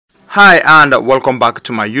Hi and welcome back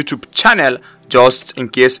to my YouTube channel. Just in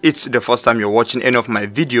case it's the first time you're watching any of my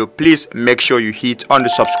video, please make sure you hit on the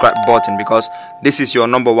subscribe button because this is your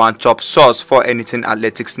 #1 top source for anything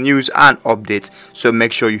athletics news and updates. So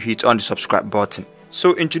make sure you hit on the subscribe button.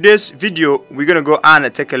 So in today's video, we're gonna go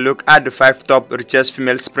and take a look at the 5 top richest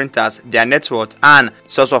female sprinters, their net worth and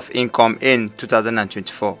source of income in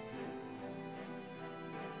 2024.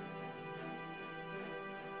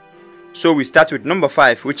 So we start with number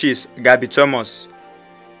 5, which is Gabby Thomas.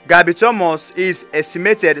 Gabby Thomas is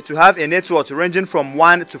estimated to have a net worth ranging from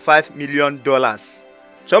 $1 to $5 million.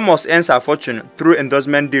 Thomas earns her fortune through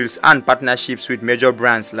endorsement deals and partnerships with major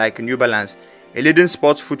brands like New Balance, a leading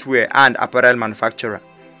sports footwear and apparel manufacturer.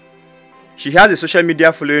 She has a social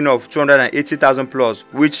media following of 280,000 plus,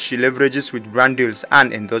 which she leverages with brand deals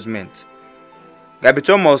and endorsements. Gabby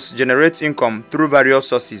Thomas generates income through various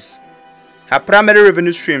sources. Her primary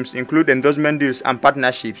revenue streams include endorsement deals and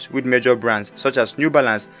partnerships with major brands such as New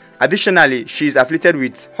Balance. Additionally, she is affiliated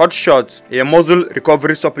with Hot Shot, a muscle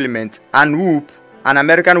recovery supplement, and Whoop, an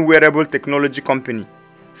American wearable technology company.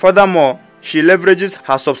 Furthermore, she leverages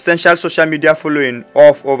her substantial social media following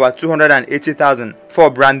of over 280,000 for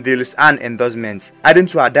brand deals and endorsements, adding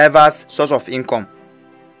to her diverse source of income.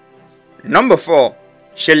 Number 4.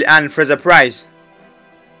 Shelly-Ann Fraser-Pryce.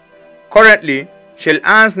 Currently,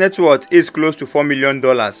 Shelly-Ann's net worth is close to $4 million.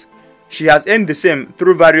 She has earned the same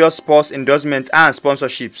through various sports endorsements and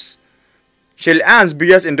sponsorships. Shelly-Ann's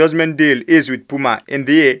biggest endorsement deal is with Puma in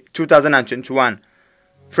the year 2021.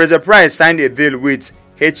 Fraser-Pryce signed a deal with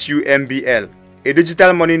HUMBL, a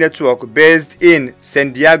digital money network based in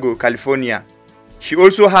San Diego, California. She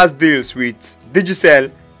also has deals with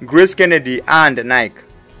Digicel, Grace Kennedy, and Nike.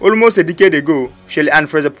 Almost a decade ago, Shelly-Ann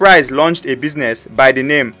Fraser-Pryce launched a business by the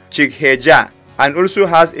name Shericka Jackson and also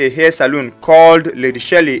has a hair salon called Lady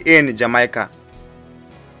Shelly in Jamaica.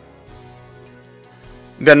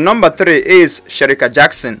 The number 3 is Shericka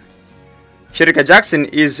Jackson. Shericka Jackson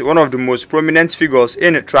is one of the most prominent figures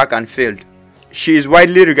in track and field. She is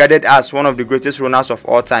widely regarded as one of the greatest runners of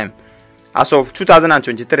all time. As of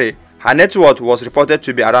 2023, her net worth was reported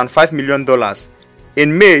to be around $5 million.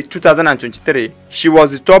 In May 2023, she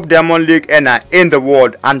was the top Diamond League earner in the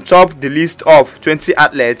world and topped the list of 20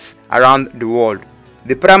 athletes around the world.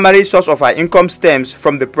 The primary source of her income stems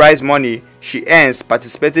from the prize money she earns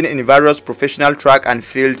participating in various professional track and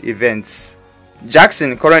field events.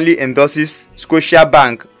 Jackson currently endorses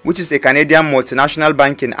Scotiabank, which is a Canadian multinational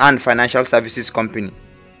banking and financial services company.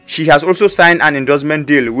 She has also signed an endorsement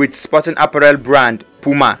deal with sporting apparel brand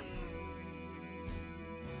Puma.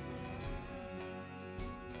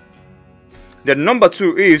 The number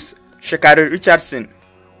 2 is Sha'Carri Richardson.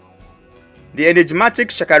 The enigmatic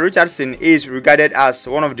Sha'Carri Richardson is regarded as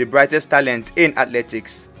one of the brightest talents in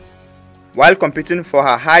athletics. While competing for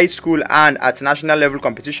her high school and at national level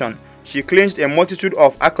competition, she clinched a multitude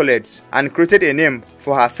of accolades and created a name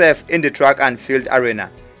for herself in the track and field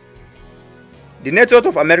arena. The net worth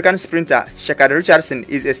of American sprinter Sha'Carri Richardson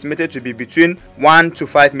is estimated to be between $1 to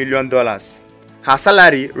 $5 million. Her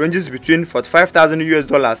salary ranges between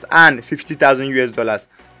 $45,000 and $50,000.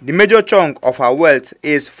 The major chunk of her wealth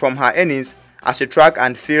is from her earnings as a track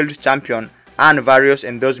and field champion and various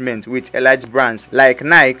endorsements with elite brands like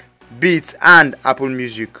Nike, Beats, and Apple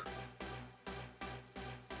Music.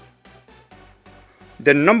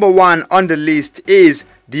 The number 1 on the list is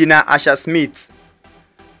Dina-Asher Smith.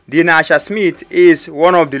 Dina-Asher Smith is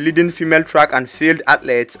one of the leading female track and field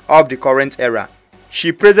athletes of the current era.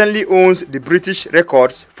 She presently owns the British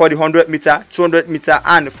records for the 100 meter, 200 meter,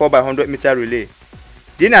 and 4x100 meter relay.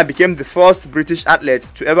 Dina became the first British athlete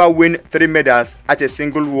to ever win 3 medals at a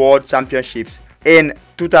single World Championships in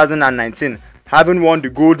 2019, having won the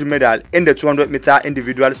gold medal in the 200 meter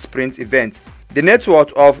individual sprint event. The net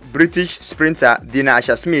worth of British sprinter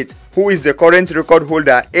Dina-Asher Smith, who is the current record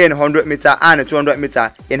holder in 100 meter and 200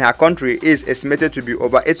 meter in her country, is estimated to be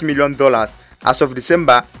over $8 million as of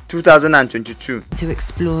December 2022. To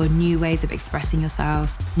explore new ways of expressing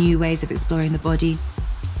yourself, new ways of exploring the body.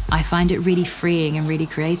 I find it really freeing and really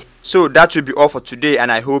creative. So that will be all for today,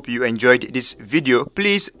 and I hope you enjoyed this video.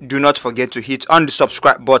 Please do not forget to hit on the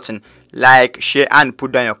subscribe button, like, share, and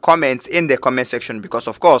put down your comments in the comment section because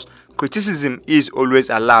of course criticism is always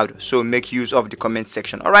allowed, so make use of the comment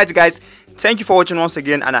section. Alright guys, thank you for watching once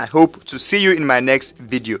again, and I hope to see you in my next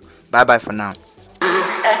video. Bye bye for now.